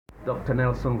Dr.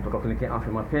 Nelson kutoka kliniki ya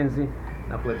afya mapenzi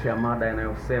na kuletea mada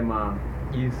inayosema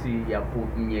jinsi ya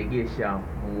kumnyegesha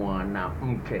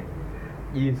mwanamke.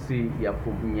 Jinsi ya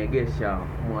kumnyegesha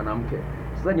mwanamke.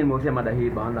 Sasa nimeuletea mada hii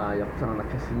baada ya kukutana na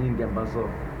kesi nyingi ambazo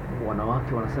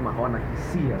wanawake wanasema hawana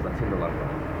hisia za tendo la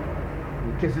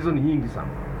ndoa. Kesi hizo ni nyingi sana.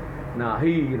 Na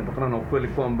hii inatokana na ukweli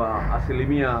kwamba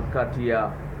asilimia kati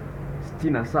ya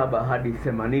 67 hadi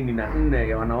 84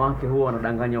 ya wanawake huwa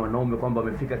wanadanganya wanaume kwamba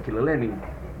wamefika kileleni,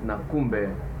 na kumbe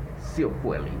sio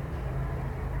kweli.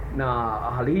 Na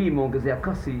hali hii imeongezea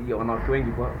kasi ya wanawake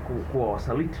wengi kuwa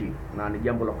wasaliti, na ni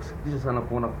jambo la kusikitisha sana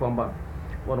kuona kwamba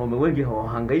wanaume wengi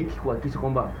hawahangaiki kuhakikisha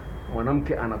kwamba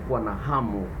mwanamke anakuwa na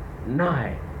hamu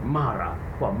naye mara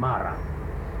kwa mara.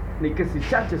 Ni kesi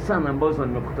chache sana ambazo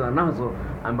nimekutana nazo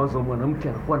ambazo mwanamke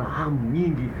anakuwa na hamu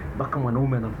nyingi mpaka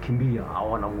mwanaume anamkimbia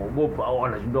au anamuogopa au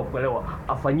anashindwa kuelewa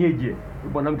afanyeje.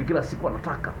 Mwanamke kila siku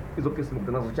anataka. Hizo kesi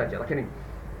nimekutana nazo chache, lakini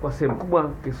kwa sehemu kubwa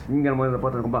kesi nyingi ambazo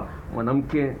napata ni kwamba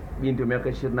mwanamke binti wa miaka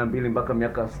 22 mpaka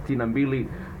miaka 62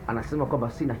 anasema kwamba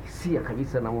sina hisia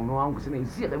kabisa na mume wangu, sina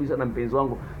hisia kabisa na mpenzi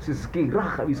wangu, sisikii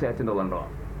raha kabisa ya tendo la ndoa.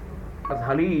 Sasa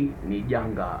hali hii ni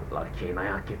janga la kiaina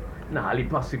yake na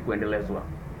halipaswi kuendelezwa.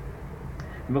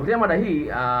 Nimekutia mada hii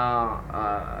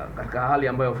katika hali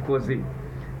ambayo of course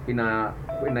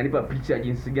inanipa picha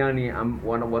jinsi gani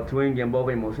watu wengi ambao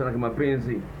kwenye mahusiano ya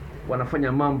kimapenzi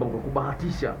wanafanya mambo kwa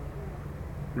kubahatisha.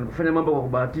 Unapofanya mambo kwa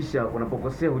kubahatisha,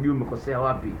 unapokosea hujui umekosea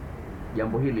wapi.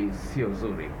 Jambo hili sio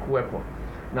zuri kuwepo.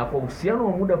 Na kwa uhusiano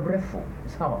wa muda mrefu,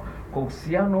 sawa, kwa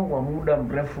uhusiano wa muda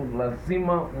mrefu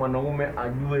lazima mwanaume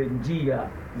ajue njia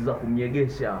za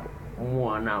kumnyegesha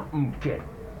mwanamke.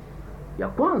 Ya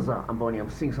kwanza ambayo ni ya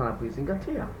msingi sana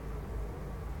kuizingatia,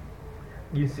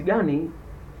 jinsi gani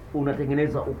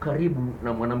unatengeneza ukaribu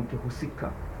na mwanamke husika.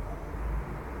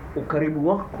 Ukaribu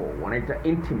wako wanaita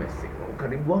intimacy.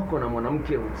 Ukaribu wako na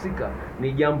mwanamke husika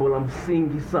ni jambo la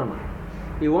msingi sana.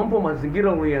 Iwapo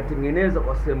mazingira unayotengeneza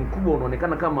kwa sehemu kubwa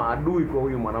unaonekana kama adui kwa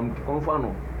huyu mwanamke. Kwa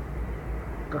mfano,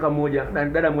 kaka mmoja,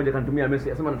 dada mmoja kanitumia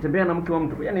message, anasema anatembea na mke wa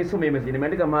mtu. Yaani nisome message,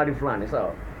 nimeandika mahali fulani, sawa.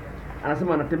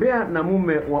 Anasema anatembea na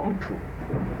mume wa mtu.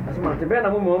 Anasema anatembea na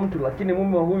mume wa mtu lakini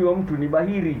mume wa huyu wa mtu ni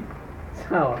bahiri.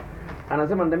 Sawa.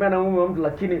 Anasema anatembea na mume wa mtu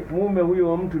lakini mume huyu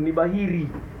wa mtu ni bahiri.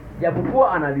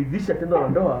 Japokuwa analidhisha tendo la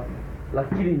ndoa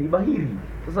lakini ni bahiri.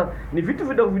 Sasa ni vitu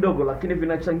vidogo vidogo lakini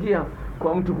vinachangia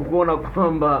kwa mtu kukuona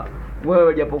kwamba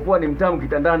wewe japokuwa ni mtamu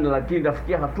kitandani, lakini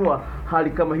nafikia hatua hali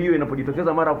kama hiyo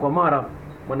inapojitokeza mara kwa mara,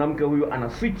 mwanamke huyu ana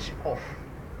switch off.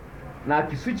 Na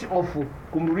akiswitch off,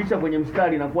 kumrudisha kwenye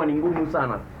mstari inakuwa ni ngumu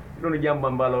sana. Hilo ni jambo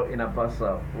ambalo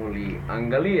inapasa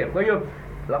uliangalie. Kwa hiyo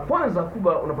la kwanza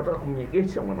kubwa unapotaka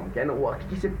kumnyegesha mwanamke, yaani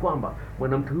uhakikishe kwamba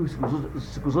mwanamke huyu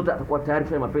siku zote atakuwa tayari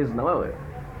kufanya mapenzi na wewe.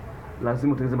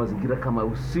 Lazima utengeneze mazingira kama,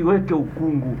 usiweke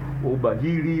ukungu wa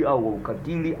ubahili au wa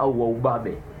ukatili au wa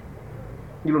ubabe.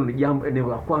 Hilo ni jambo eneo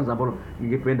la kwanza ambalo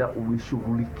ningependa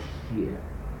ulishughulikie.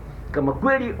 Kama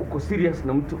kweli uko serious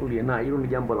na mtu uliye naye, hilo ni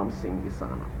jambo la msingi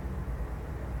sana.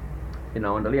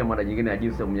 Inaandalia mada nyingine ya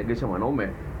jinsi ya kumnyegesha mwanaume.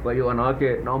 Kwa hiyo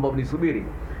wanawake, naomba mnisubiri.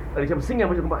 Cha msingi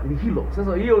ambacho kwamba ni hilo.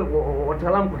 Sasa hiyo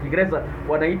wataalamu kwa Kiingereza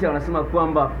wanaita, wanasema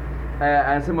kwamba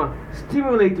anasema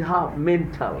stimulate her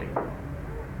mentally.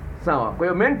 Sawa. Kwa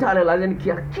hiyo mentally lazima,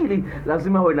 kiakili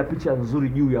lazima awe na picha nzuri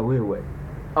juu ya wewe.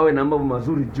 Awe na mambo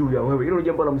mazuri juu ya wewe. Hilo ni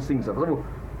jambo la msingi sana. Kwa sababu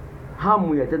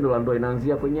hamu ya tendo la ndoa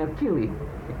inaanzia kwenye akili.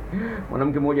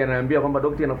 Mwanamke mmoja ananiambia kwamba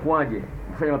daktari, anakuaje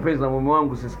kufanya mapenzi na mume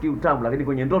wangu sisikii utamu, lakini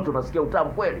kwenye ndoto nasikia utamu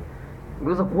kweli.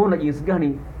 Unaweza kuona jinsi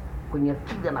gani kwenye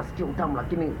akili anasikia utamu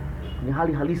lakini ni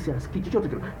hali halisi hasikii chochote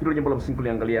kile. Hilo jambo la msingi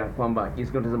kuliangalia kwamba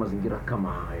jinsi gani tunaweza mazingira kama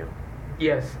hayo.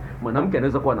 Yes, mwanamke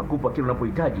anaweza kuwa anakupa kile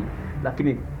unapohitaji,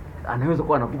 lakini anaweza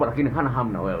kuwa anakupa lakini hana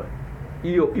hamu na wewe.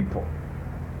 Hiyo ipo.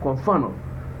 Kwa mfano,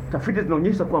 tafiti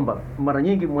zinaonyesha kwamba mara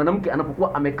nyingi mwanamke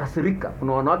anapokuwa amekasirika,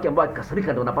 kuna wanawake ambao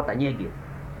akikasirika ndio wanapata nyege.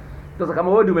 Sasa kama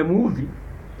wewe ndio umemuudhi,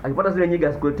 akipata zile nyege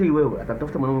asikuletei wewe,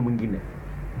 atatafuta mwanaume mwingine.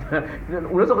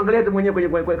 Unaweza kuangalia hata mwenyewe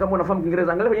kwenye kama unafahamu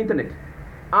Kiingereza, angalia kwenye internet.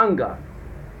 Anger.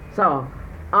 Sawa?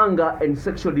 Anger and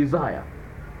sexual desire.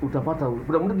 Utapata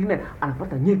kuna mtu mwingine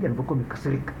anapata nyege anapokuwa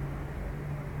amekasirika.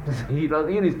 Sasa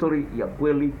hii ni story ya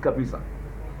kweli kabisa.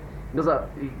 Sasa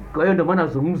kwa hiyo ndio maana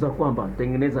nazungumza kwamba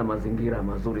tengeneza mazingira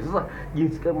mazuri. Sasa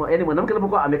jinsi kama yaani mwanamke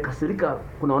anapokuwa amekasirika,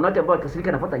 kuna wanawake ambao akikasirika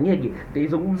anapata nyege.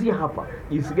 Nitaizungumzia hapa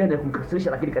jinsi gani ya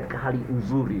kumkasirisha lakini katika hali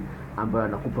nzuri ambayo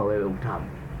anakupa wewe utamu,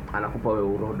 anakupa wewe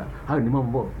uroda. Hayo ni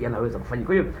mambo yanaweza kufanya.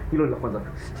 Kwa hiyo hilo ni la kwanza,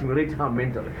 stimulate her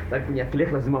mentally. Lakini kwenye akili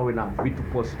lazima uwe na vitu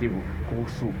positive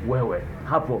kuhusu wewe.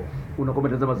 Hapo unakuwa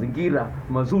umetengeneza mazingira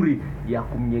mazuri ya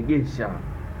kumnyegesha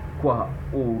kwa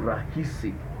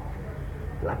urahisi.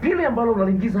 La pili ambalo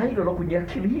unaliingiza hilo la kwenye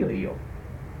akili hiyo hiyo,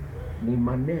 ni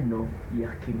maneno ya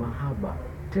kimahaba,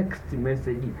 text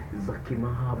message za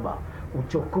kimahaba,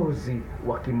 uchokozi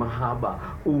wa kimahaba,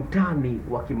 utani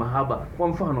wa kimahaba. Kwa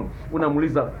mfano,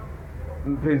 unamuuliza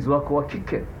mpenzi wako wa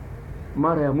kike,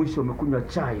 mara ya mwisho umekunywa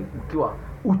chai ukiwa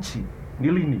uchi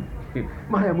ni lini?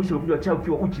 Mara ya mwisho umekunywa chai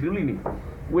ukiwa uchi ni lini?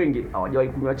 Wengi hawajawahi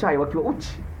kunywa chai wakiwa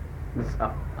uchi.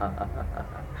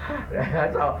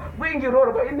 Sawa. Wengi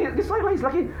roho ni swali rahisi,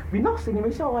 lakini binafsi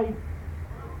nimeshawahi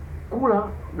kula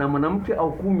na mwanamke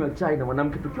au kunywa chai na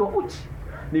mwanamke tukiwa uchi.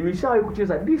 Nimeshawahi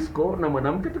kucheza disco na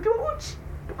mwanamke tukiwa uchi.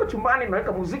 Tuko chumbani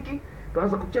tunaweka muziki,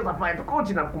 tunaanza kucheza pale tuko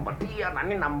uchi na kumbatia na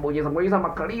nini na mbonyeza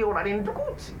makalio na nini tuko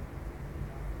uchi.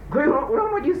 Kwa hiyo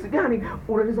unaona jinsi gani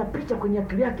unaweza picha kwenye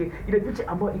akili yake, ile picha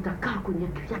ambayo itakaa kwenye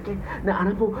akili yake, na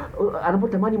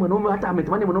anapotamani mwanaume, hata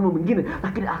ametamani mwanaume mwingine,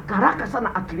 lakini haraka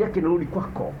sana akili yake inarudi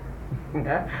kwako.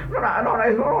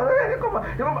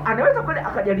 Anaweza kweli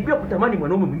akajaribia kutamani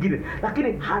mwanaume mwingine,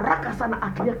 lakini haraka sana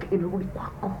akili yake inarudi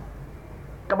kwako.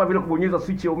 Kama vile kubonyeza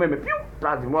switch ya umeme, piu,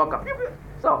 taa zimewaka, piu.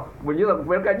 Sawa, kubonyeza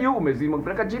kupeleka juu umezima,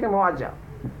 kupeleka chini umewacha.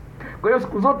 Kwa hiyo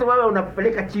siku zote wewe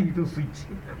unapeleka chini tu switch,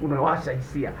 unawasha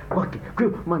hisia kwake. Kwa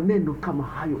hiyo maneno kama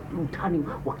hayo, utani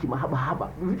wa kimahaba,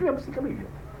 vitu vya msingi kama hivyo.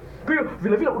 Kwa hiyo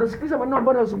vile vile unasikiliza maneno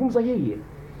ambayo anazungumza yeye,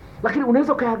 lakini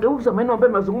unaweza kuyageuza maneno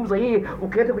ambayo anazungumza yeye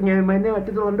ukienda kwenye maeneo ya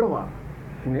tendo la ndoa.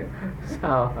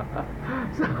 Sawa.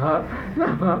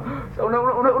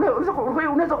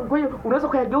 Unaweza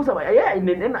kuyageuza yeye,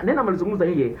 neno amezungumza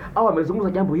yeye au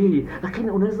amezungumza jambo yeye, lakini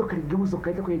unaweza kuligeuza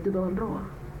ukaenda kwenye tendo la ndoa.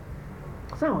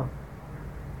 Sawa.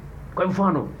 Kwa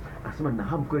mfano, anasema na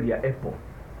hamu kweli ya apple.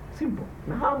 Simple.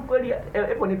 Na hamu kweli ya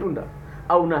apple ni tunda.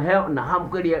 Au na hamu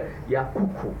kweli ya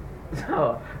kuku.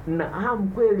 Sawa. Na hamu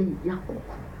kweli ya kuku.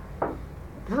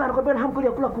 Sasa anakuambia na hamu kweli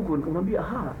ya kula kuku, unamwambia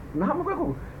na hamu kweli ya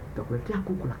kuku. Nitakuletea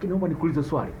kuku, lakini naomba nikuulize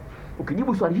swali.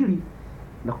 Ukijibu swali hili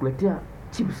nakuletea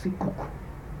chipsi kuku.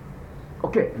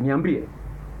 Okay, niambie.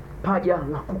 Paja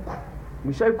la kuku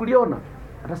umeshawahi kuliona?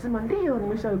 Atasema ndio,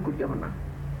 nimeshawahi kuliona.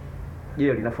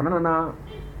 Je, linafanana na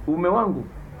uume wangu?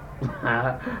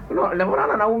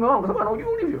 Linafanana na uume wangu sababu anaujua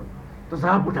ulivyo. Sasa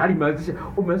hapo tayari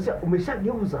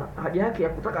umeshageuza haja yake ya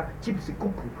kutaka chips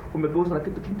kuku, umegeuza na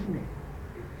kitu kingine.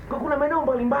 Kwa kuna maeneo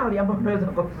mbalimbali ambayo unaweza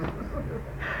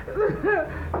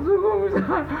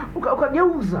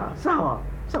ukageuza. Sawa.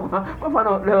 Kwa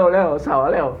mfano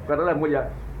leo kwa dada mmoja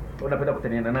unapenda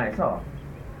kutaniana naye, sawa?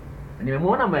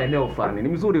 Nimemwona maeneo fulani, ni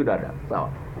mzuri dada, sawa?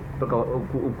 Kutoka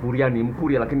Ukuriani,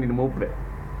 Mkuria lakini ni mweupe.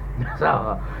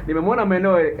 Sawa. Nimemwona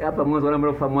maeneo hapa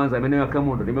Mwanza, maeneo ya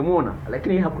Kamondo. Nimemwona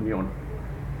lakini hakuniona.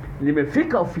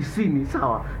 Nimefika ofisini,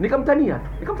 sawa? Nikamtania.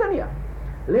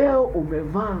 Leo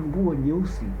umevaa nguo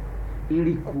nyeusi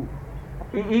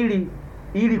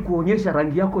ili kuonyesha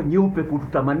rangi yako nyeupe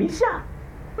kututamanisha.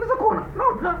 Unaweza kuona?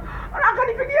 Naona.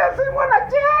 Akanipigia simu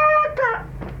anacheka.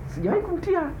 Sijawahi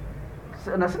kumtia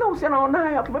na sina uhusiano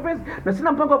naye wa kimapenzi, na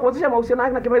sina mpango wa kuanzisha mahusiano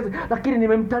naye na kimapenzi, lakini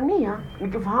nimemtania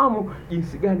nikifahamu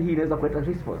jinsi gani hii inaweza kuleta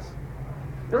response.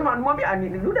 Nasema nimwambia ni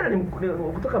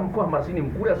kutoka mkoa ambao si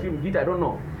Mkuria, si Mjita, I don't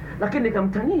know. Lakini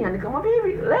nikamtania, nikamwambia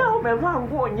hivi, leo umevaa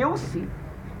nguo nyeusi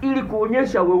ili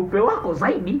kuonyesha weupe wako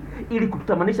zaidi, ili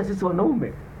kututamanisha sisi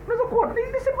wanaume. Unaweza kuona ni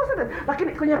simple sentence,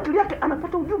 lakini kwenye akili yake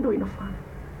anapata ujumbe inafanya.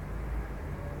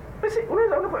 Basi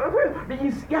unaweza ni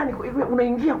jinsi gani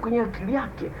unaingia kwenye akili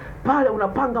yake pale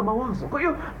unapanga mawazo. Kwa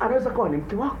hiyo anaweza kuwa ni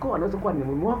mke wako, anaweza kuwa ni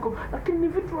mume wako, lakini ni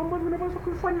vitu ambavyo unaweza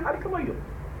kufanya hali kama hiyo.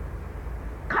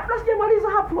 Kabla sijamaliza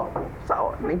hapo,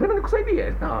 sawa, ningependa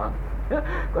nikusaidie. Sawa.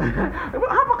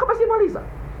 Hapa kabla sijamaliza,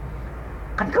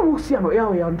 katika mahusiano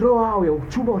yao ya ndoa au ya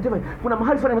uchumba whatever, kuna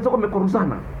mahali fulani mnaweza kuwa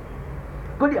mmekoruzana.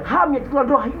 Kwa hiyo hamu ya tendo la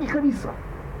ndoa haiji kabisa.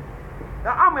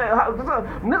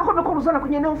 Mnaweza kuwa mmekoruzana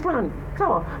kwenye eneo fulani,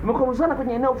 sawa? Mmekoruzana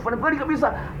kwenye eneo fulani kweli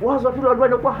kabisa, wazo la tendo la ndoa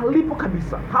linakuwa halipo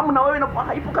kabisa. Hamu na wewe inakuwa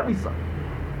haipo kabisa.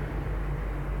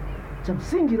 Cha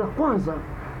msingi la kwanza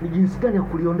ni jinsi gani ya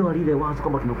kuliondoa lile wazo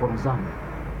kwamba tumekoruzana.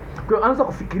 Kwa hiyo anza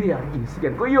kufikiria jinsi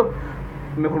gani. Kwa hiyo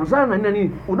mmekoruzana na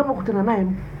nini? Unapokutana naye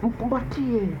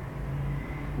mkumbatie.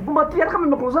 Mkumbatie kama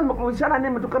mmekoruzana nini,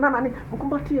 mmetokana na nini?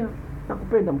 Mkumbatie.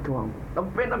 Nakupenda mke wangu.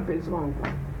 Nakupenda mpenzi wangu.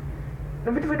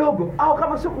 Na vitu vidogo, au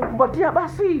kama sio kukumbatia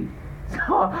basi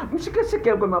sawa,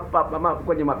 mshike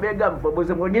kwenye mabega,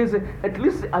 mbonyeze, at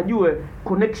least ajue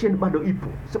connection bado ipo.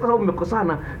 Sio kwa sababu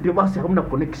mmekosana ndio basi hamna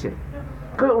connection.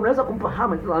 Kwa hiyo unaweza kumpa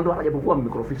hamu ndio hajapokuwa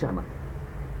mmekorofishana.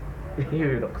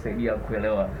 Hiyo inakusaidia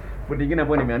kuelewa. Kwa nyingine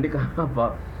hapo nimeandika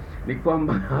hapa ni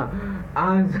kwamba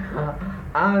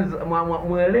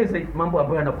mueleze mambo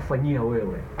ambayo anakufanyia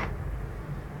wewe.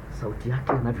 Sauti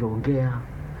yake anavyoongea,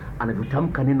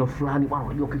 anavyotamka neno fulani, bwana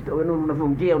unajua kitu wewe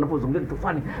unavyoongea, unapozungumza kitu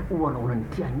fulani,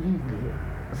 unanitia nyingi.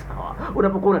 Sawa.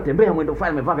 Unapokuwa unatembea mwendo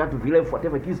fulani umevaa viatu virefu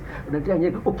whatever it is, unatia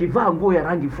nyege. Ukivaa nguo ya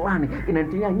rangi fulani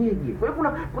inatia nyege. Kwa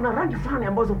hiyo kuna rangi fulani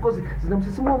ambazo of course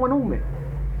zinamsisimua mwanaume.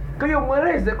 Kwa hiyo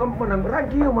mweleze kwamba na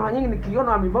rangi hiyo mara nyingi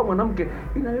nikiona amevaa mwanamke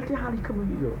inaletea hali kama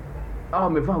hiyo. Au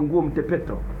amevaa nguo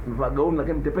mtepeto, amevaa gauni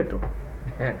lakini mtepeto.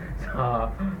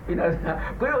 Sawa.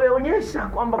 Kwa hiyo inaonyesha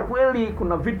kwamba kweli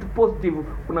kuna vitu positive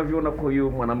unaviona kwa hiyo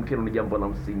mwanamke. Ni jambo la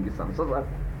msingi sana. Sasa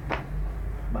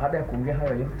baada ya kuongea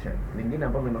hayo yote, lingine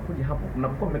ambalo linakuja hapo,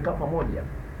 mnapokuwa mmekaa pamoja,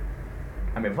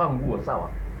 amevaa nguo sawa,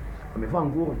 amevaa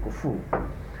nguo kufu,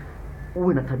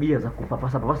 uwe na tabia za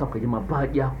kupapasa kwenye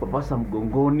mapaja, kupapasa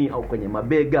mgongoni au kwenye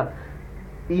mabega.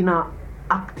 Ina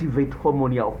activate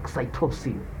hormone ya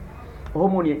oxytocin.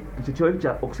 Hormone kichocheo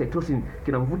cha oxytocin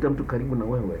kinamvuta mtu karibu na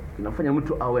wewe, kinafanya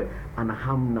mtu awe ana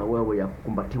hamu na wewe ya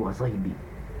kukumbatiwa zaidi.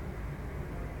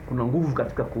 Kuna nguvu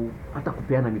katika hata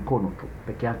kupeana mikono tu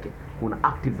peke yake, kuna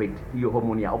activate hiyo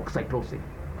hormone ya oxytocin.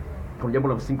 Kwa jambo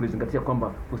la msingi kuzingatia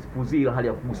kwamba usipuzie ile hali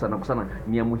ya kugusana kusana,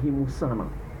 ni ya muhimu sana.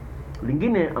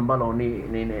 Lingine ambalo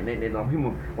ni la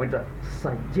muhimu wanaita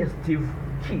suggestive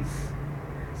kiss.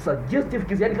 Suggestive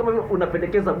kiss, yani kama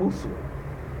unapendekeza busu.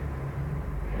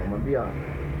 Unamwambia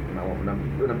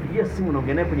unampigia simu,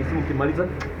 unaongea naye kwenye simu, kimaliza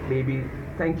baby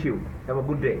thank you have a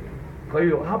good day. Kwa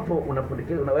hiyo hapo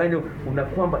unapendekeza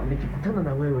kwamba nikikutana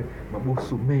na wewe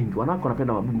mabusu mengi. Wanawake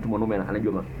wanapenda mabusu, mtu mwanaume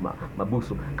anajua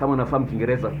mabusu. Kama unafahamu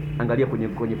Kiingereza, angalia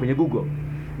kwenye Google.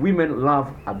 Women love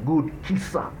a good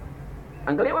kisser.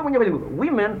 Angalia wewe mwenyewe kwenye Google.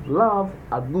 Women love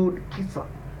a good kisser.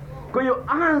 Kwa hiyo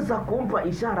anza kumpa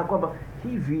ishara kwamba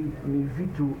hivi ni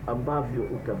vitu ambavyo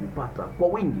utavipata kwa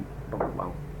wingi kutoka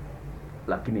kwangu.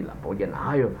 Lakini la pamoja na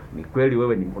hayo, ni kweli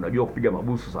wewe unajua kupiga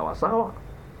mabusu sawa sawa.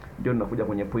 Ndio ninakuja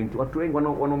kwenye point. Watu wengi,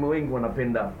 wanaume wengi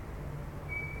wanapenda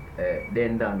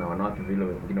denda, na wanawake vile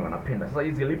wengine wanapenda. Sasa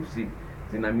hizi lips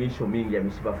zina misho mingi ya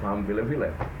mishipa fahamu vile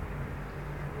vile.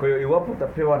 Kwa hiyo iwapo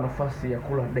utapewa nafasi ya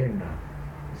kula denda,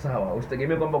 sawa,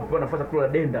 usitegemee kwamba ukipewa nafasi ya kula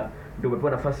denda ndio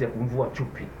umepewa nafasi ya kumvua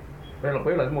chupi. Kwa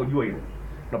hiyo lazima ujue hilo.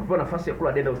 Unapopewa nafasi ya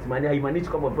kula denda haimaanishi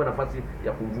kwamba umepewa nafasi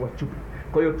ya kumvua chupi.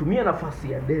 Kwa hiyo tumia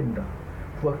nafasi ya denda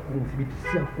kwa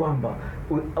kumthibitishia kwamba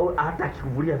hata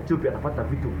akikuvulia chupi atapata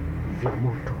vitu vya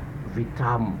moto,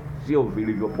 vitamu, sio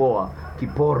vilivyopoa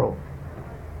kiporo.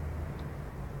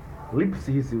 Lips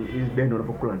hizi denda,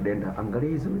 unapokula denda, angalia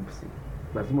hizi lips.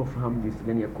 Lazima ufahamu jinsi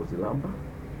gani ya kuzilamba,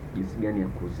 jinsi gani ya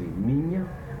kuziminya,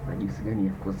 na jinsi gani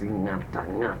ya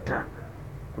kuzing'ata.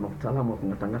 Kuna utaalamu wa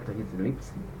kung'ata hizi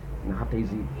lips na hata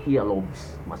hizi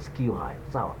earlobes, masikio haya,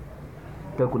 sawa.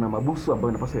 Kwa kuna mabusu ambayo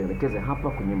yanapaswa yaelekeze hapa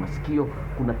kwenye masikio,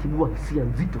 kuna tibua hisia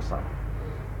nzito sana.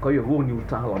 Kwa hiyo huo ni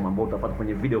utaalamu ambao utapata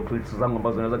kwenye video clips zangu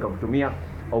ambazo unaweza kutumia,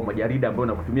 au majarida ambayo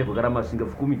nakutumia kwa gharama ya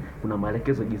shilingi 10,000. Kuna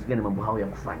maelekezo jinsi gani mambo hayo ya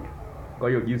kufanya. Kwa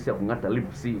hiyo jinsi ya kung'ata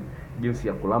lips, jinsi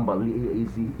ya kulamba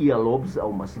hizi earlobes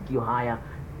au masikio haya,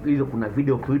 hizo kuna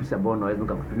video clips ambazo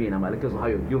unaweza kutumia na maelekezo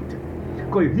hayo yote.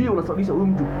 Kwa hiyo hiyo unasababisha huyu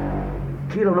mtu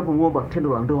kila unapomuomba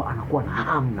tendo la ndoa anakuwa na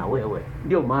hamu na wewe.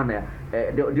 Ndio maana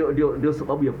ndio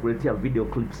sababu ya kuletea video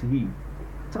clips hii.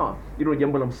 Sawa, hilo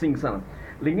jambo la msingi sana.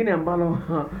 Lingine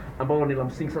ambalo ni la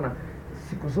msingi sana,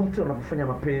 siku zote unapofanya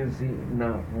mapenzi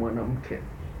na mwanamke,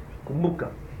 kumbuka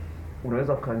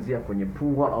unaweza kuanzia kwenye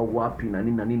pua au wapi na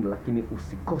nini, lakini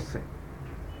usikose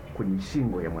kwenye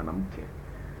shingo ya mwanamke,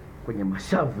 kwenye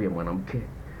mashavu ya mwanamke,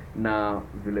 na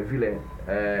vile vile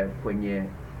kwenye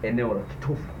eneo la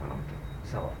kitovu la mwanamke.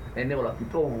 Sawa, eneo la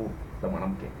kitovu la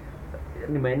mwanamke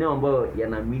ni maeneo ambayo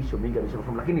yana misho mingi ya misho,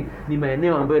 lakini ni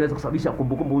maeneo ambayo yanaweza kusababisha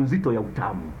kumbukumbu nzito ya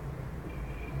utamu.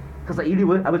 Sasa ili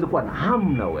wewe aweze kuwa na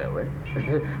hamu na wewe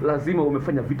lazima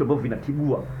umefanya vitu ambavyo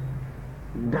vinatibua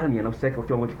ndani ya nafsi yake kwa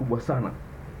kiwango kikubwa sana.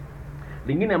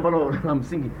 Lingine ambalo la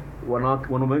msingi,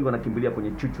 wanaume wengi wanakimbilia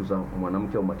kwenye chuchu za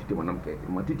mwanamke au matiti ya mwanamke.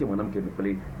 Matiti ya mwanamke ni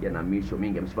kweli yana misho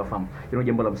mingi ya mishipa fahamu. Hilo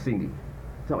jambo la msingi.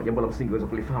 Sawa, jambo la msingi uweze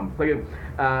kulifahamu. Kwa hiyo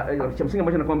cha msingi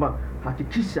ambacho ni kwamba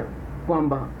hakikisha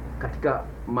kwamba katika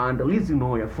maandalizi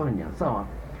unayoyafanya, sawa,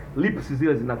 lips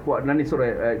zile zinakuwa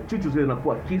chuchu zile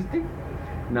zinakuwa kissed,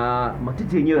 na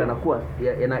matiti yenyewe yanakuwa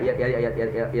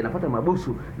yanapata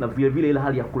mabusu, na vile vile ile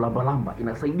hali ya kulambalamba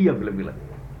inasaidia vile vile.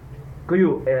 Kwa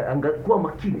hiyo kuwa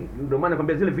makini. Ndio maana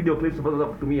nakwambia zile video clips ambazo za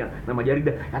kutumia na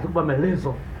majarida yatakupa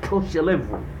maelezo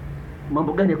toshelevu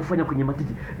mambo gani ya kufanya kwenye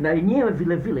matiti, na yenyewe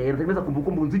vile vile yanatengeneza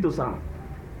kumbukumbu nzito sana.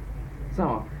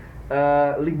 Sawa.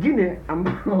 Lingine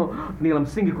ambalo ni la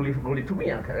msingi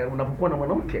kulitumia unapokuwa na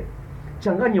mwanamke,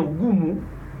 changanya ugumu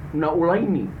na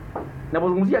ulaini.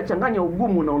 Napozungumzia changanya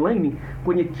ugumu na ulaini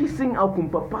kwenye kissing au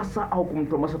kumpapasa au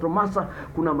kumtomasa,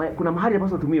 kuna mahali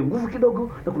ambapo utumie nguvu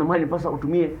kidogo na kuna mahali ambapo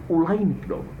utumie ulaini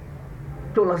kidogo.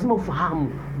 So lazima ufahamu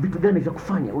vitu gani vya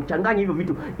kufanya, uchanganye hivyo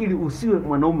vitu ili usiwe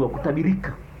mwanaume wa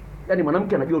kutabirika. Yaani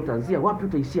mwanamke anajua utaanzia wapi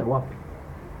utaishia wapi.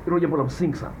 Hilo jambo la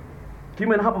msingi sana.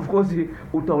 Kima na hapo of course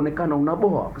utaonekana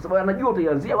unaboa kwa sababu anajua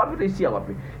utaanzia wapi utaishia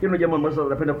wapi. Hilo jambo ambalo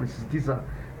napenda kulisisitiza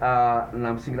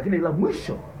na msingi. Lakini la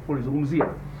mwisho ulizungumzia,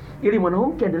 ili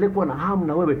mwanamke aendelee kuwa na hamu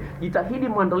na wewe, jitahidi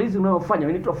maandalizi unayofanya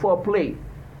inaitwa foreplay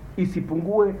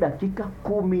isipungue dakika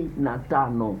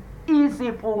 15.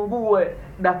 Isipungue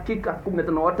dakika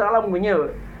 15. Wataalamu wenyewe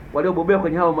waliobobea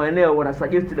kwenye hao maeneo wana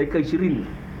suggest dakika 20.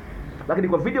 Lakini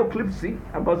kwa video clips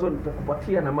ambazo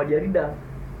nitakupatia na majarida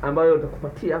ambayo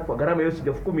nitakupatia kwa gharama ya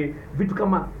 $10,000, vitu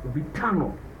kama 5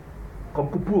 kwa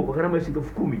mkupuo kwa gharama ya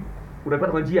 $10,000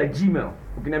 unapata kwa njia ya Gmail.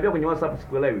 Ukiniambia kwenye WhatsApp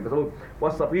sikuelewi kwa sababu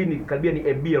WhatsApp hii ni karibia ni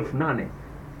MB 8,000.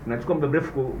 Inachukua muda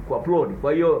mrefu ku-upload.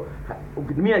 Kwa hiyo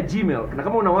ukitumia Gmail, na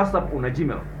kama una WhatsApp una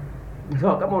Gmail.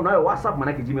 So kama unayo WhatsApp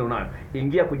maana yake Gmail unayo.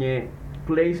 Ingia kwenye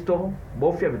Play Store,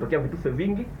 bofya vitokea vitufe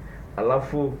vingi,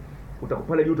 alafu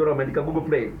utakupale juu utaona umeandika Google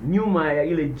Play. Nyuma ya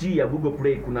ile G ya Google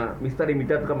Play kuna mistari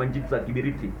mitatu kama njiti za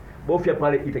kibiriti. Bofya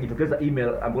pale itajitokeza email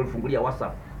ambayo ulifungulia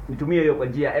WhatsApp. Nitumie hiyo kwa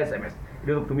njia ya SMS.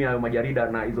 Ili kutumia hayo majarida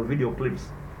na hizo video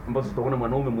clips ambazo tutaona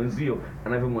mwanaume mwenzio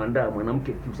anavyomwandaa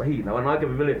mwanamke kiusahihi, na wanawake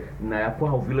vile vile na ya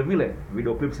kwao vile vile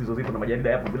video clips hizo zipo na majarida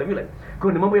yapo vile vile. Kwa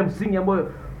hiyo ni mambo ya msingi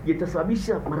ambayo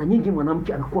yatasababisha mara nyingi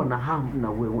mwanamke anakuwa na hamu na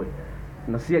wewe.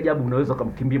 Na si ajabu unaweza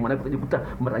kumkimbia mwanamke ukajikuta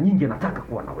mara nyingi anataka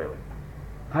kuwa na wewe.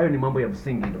 Hayo ni mambo ya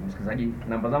msingi ndio msikilizaji.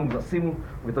 Namba zangu za simu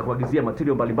ukitaka kuagizia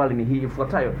material mbalimbali ni hii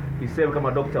ifuatayo. Iseme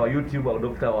kama dokta wa YouTube au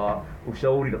dokta wa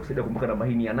ushauri na kusaidia kumbuka namba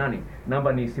hii ni ya nani.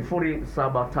 Namba ni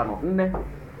 0754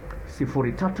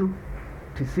 03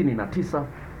 99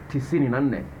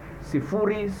 94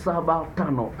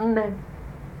 0754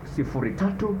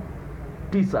 03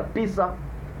 99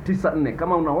 94.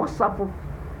 Kama una WhatsApp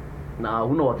na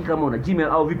una uhakika kama una Gmail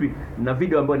au vipi, na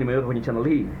video ambayo nimeweka kwenye channel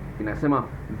hii inasema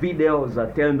video za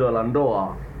tendo la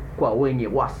ndoa kwa wenye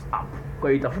WhatsApp. Kwa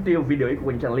hiyo itafute hiyo video, iko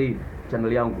kwenye channel hii,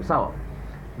 channel yangu, sawa?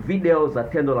 Video za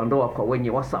tendo la ndoa kwa wenye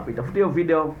WhatsApp. Itafute hiyo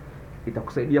video,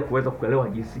 itakusaidia kuweza kuelewa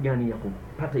jinsi gani ya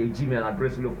kupata hiyo Gmail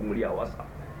address uliyofungulia WhatsApp.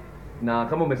 Na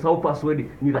kama umesahau password,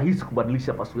 ni rahisi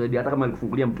kubadilisha password. Hata kama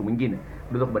alikufungulia mtu mwingine,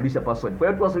 unaweza kubadilisha password. Kwa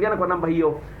hiyo tuwasiliana kwa namba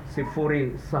hiyo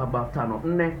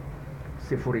 0754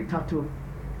 03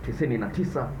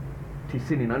 99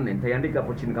 94. Nitaiandika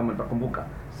hapo chini kama nitakumbuka.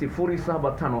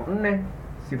 0754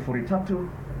 03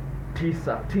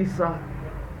 99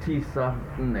 94.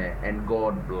 And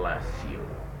God bless you.